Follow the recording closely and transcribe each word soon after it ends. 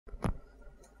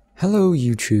Hello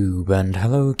YouTube and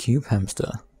hello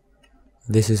CubeHamster.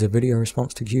 This is a video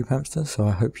response to CubeHamster, so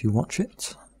I hope you watch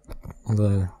it,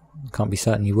 although I can't be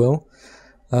certain you will.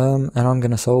 And I'm going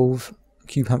to solve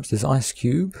CubeHamsters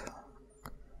IceCube,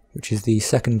 which is the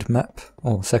second map,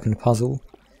 or second puzzle,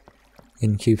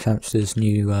 in CubeHamster's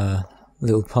new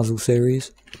little puzzle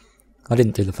series. I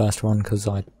didn't do the first one because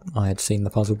I had seen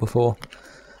the puzzle before.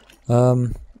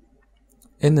 In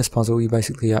this puzzle you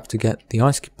basically have to get the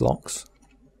ice blocks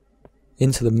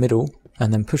into the middle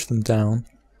and then push them down.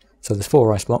 So there's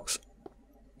 4 ice blocks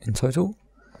in total,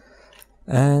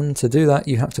 and to do that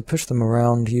you have to push them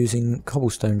around using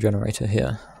cobblestone generator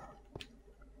here.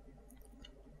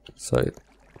 So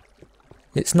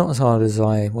it's not as hard as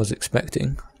I was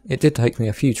expecting. It did take me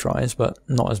a few tries, but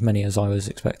not as many as I was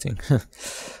expecting.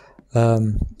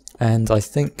 And I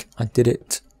think I did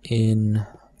it in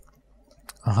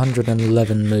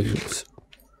 111 moves.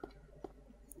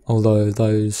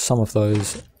 Although some of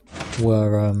those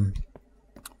were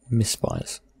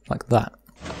misfires, like that.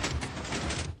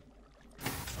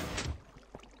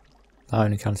 I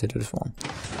only counted it as 1.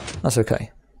 That's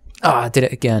okay. Ah, I did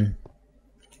it again.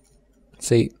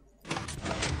 See?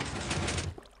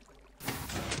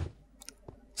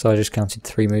 So I just counted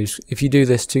 3 moves. If you do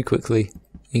this too quickly,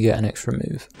 you get an extra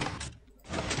move.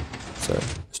 So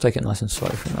let's take it nice and slow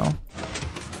for now.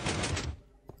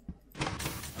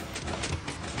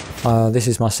 This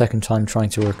is my second time trying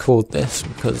to record this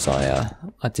because I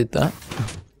did that.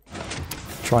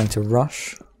 Trying to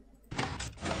rush.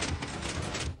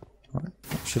 Right,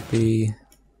 that should be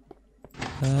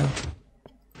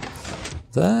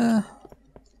there.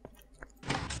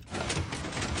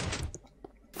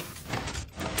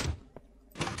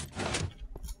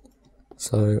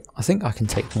 So I think I can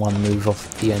take 1 move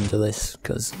off the end of this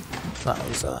because that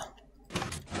was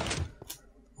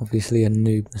obviously a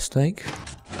noob mistake.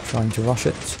 Trying to rush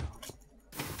it.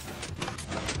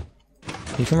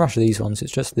 You can rush these ones.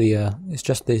 It's just the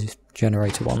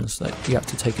generator ones that you have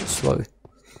to take it slow.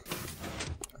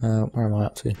 Where am I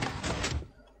up to?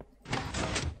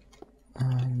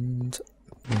 And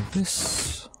move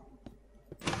this.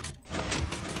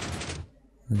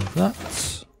 Move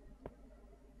that.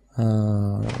 I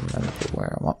don't remember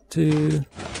where I'm up to.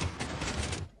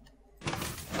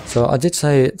 So I did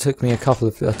say it took me a couple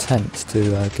of attempts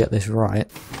to get this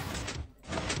right.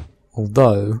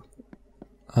 Although,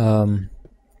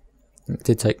 it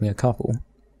did take me a couple.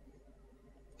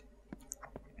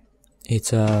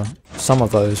 Some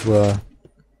of those were,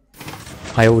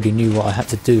 I already knew what I had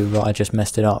to do, but I just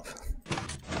messed it up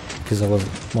because I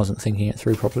wasn't thinking it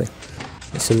through properly.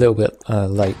 It's a little bit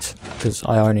late because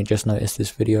I only just noticed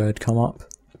this video had come up,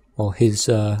 or his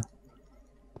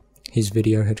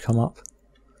video had come up.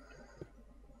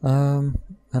 And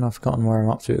I've forgotten where I'm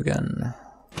up to again.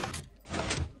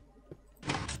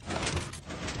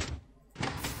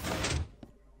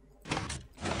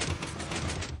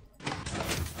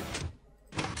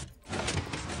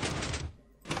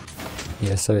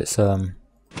 Yeah, so it's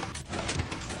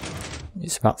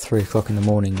about 3 o'clock in the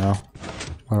morning now,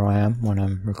 where I am when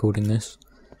I'm recording this,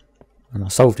 and I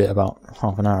solved it about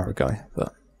half an hour ago,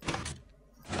 but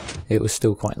it was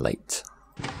still quite late.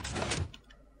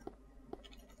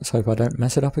 Let's hope I don't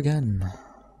mess it up again.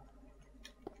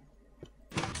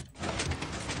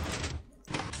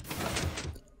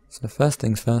 So first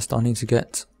things first, I need to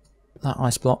get that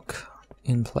ice block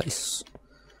in place.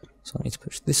 So I need to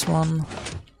push this one,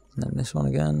 and then this one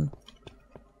again.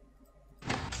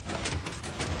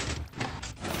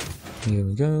 Here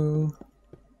we go.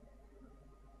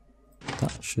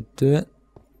 That should do it.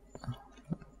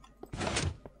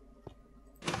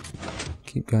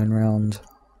 Keep going round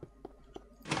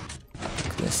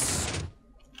like this.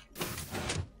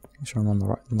 Make sure I'm on the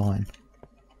right line.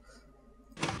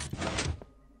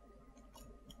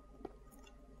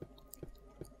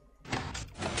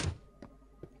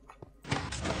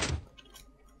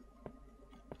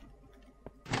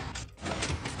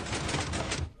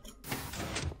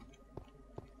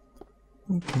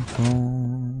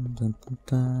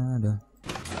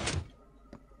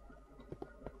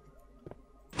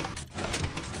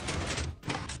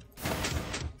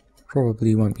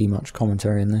 Probably won't be much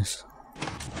commentary in this.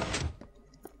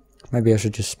 Maybe I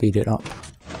should just speed it up.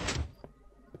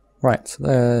 Right,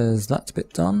 there's that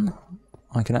bit done.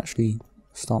 I can actually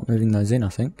start moving those in, I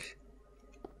think.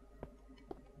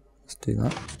 Let's do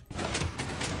that.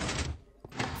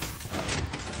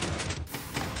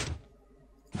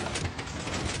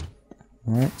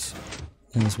 Right,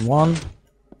 there's 1.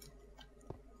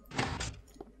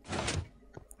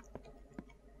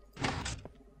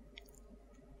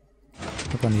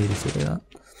 I needed to do that.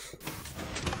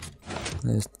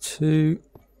 There's 2.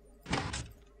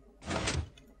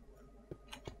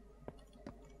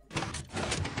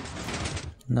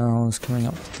 Now it's coming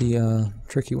up to the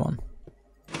tricky one.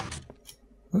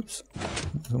 Oops,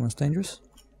 that was almost dangerous.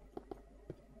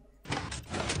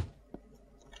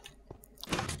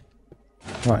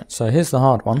 Right, so here's the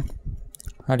hard one.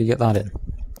 How do you get that in?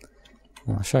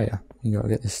 Well, I'll show you. You gotta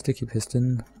get this sticky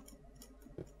piston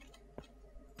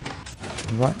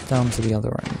right down to the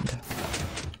other end.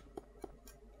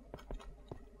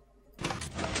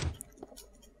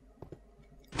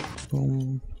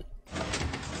 Boom.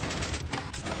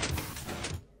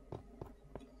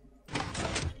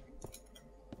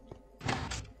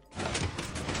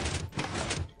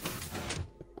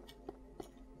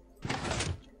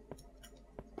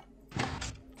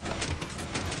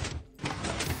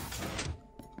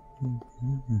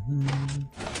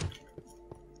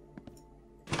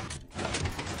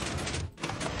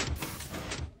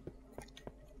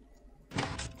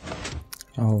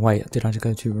 Oh wait, did I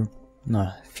go too...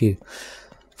 No, phew.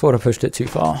 Thought I pushed it too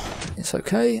far. It's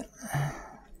okay.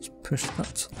 Let's push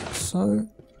that so.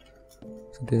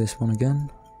 So do this one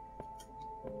again.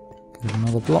 Get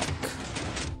another block.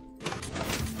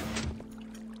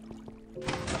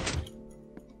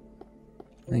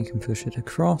 Then you can push it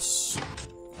across.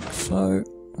 Like so.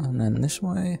 And then this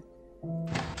way.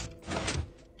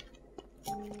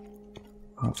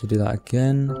 I'll have to do that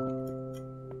again.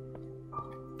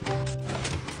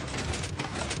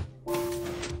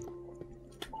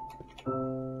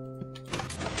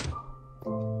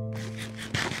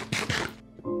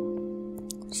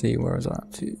 See, where is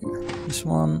that to? This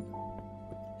one,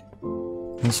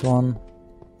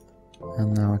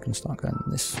 and now I can start going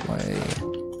this way,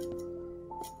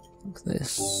 like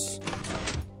this.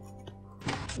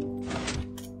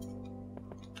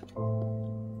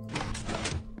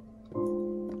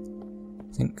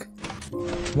 I think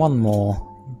one more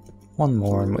and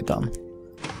we're done.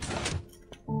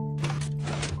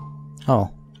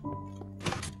 Oh.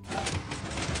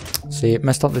 See, it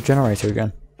messed up the generator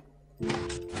again.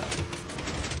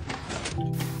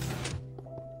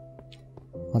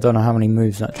 I don't know how many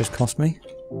moves that just cost me.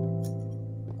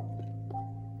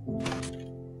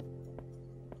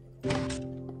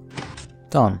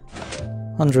 Done.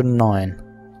 109.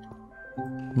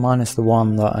 Minus the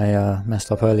one that I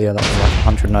messed up earlier, that was like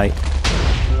 108.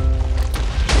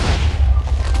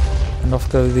 And off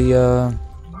go the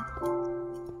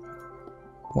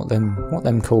what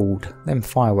them called? Them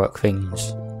firework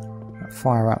things that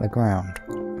fire out the ground.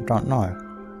 I don't know.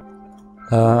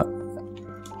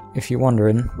 If you're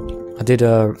wondering, I did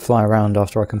fly around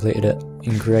after I completed it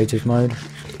in creative mode.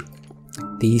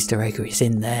 The Easter egg is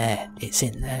in there. It's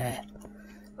in there.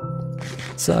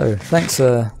 So thanks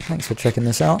for checking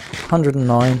this out. 109,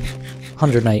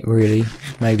 108 really,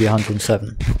 maybe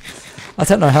 107. I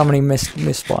don't know how many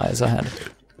misfires I had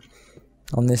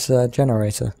on this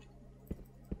generator,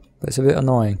 but it's a bit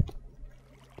annoying.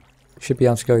 Should be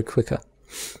able to go quicker.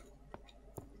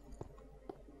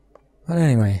 But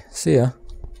anyway, see ya.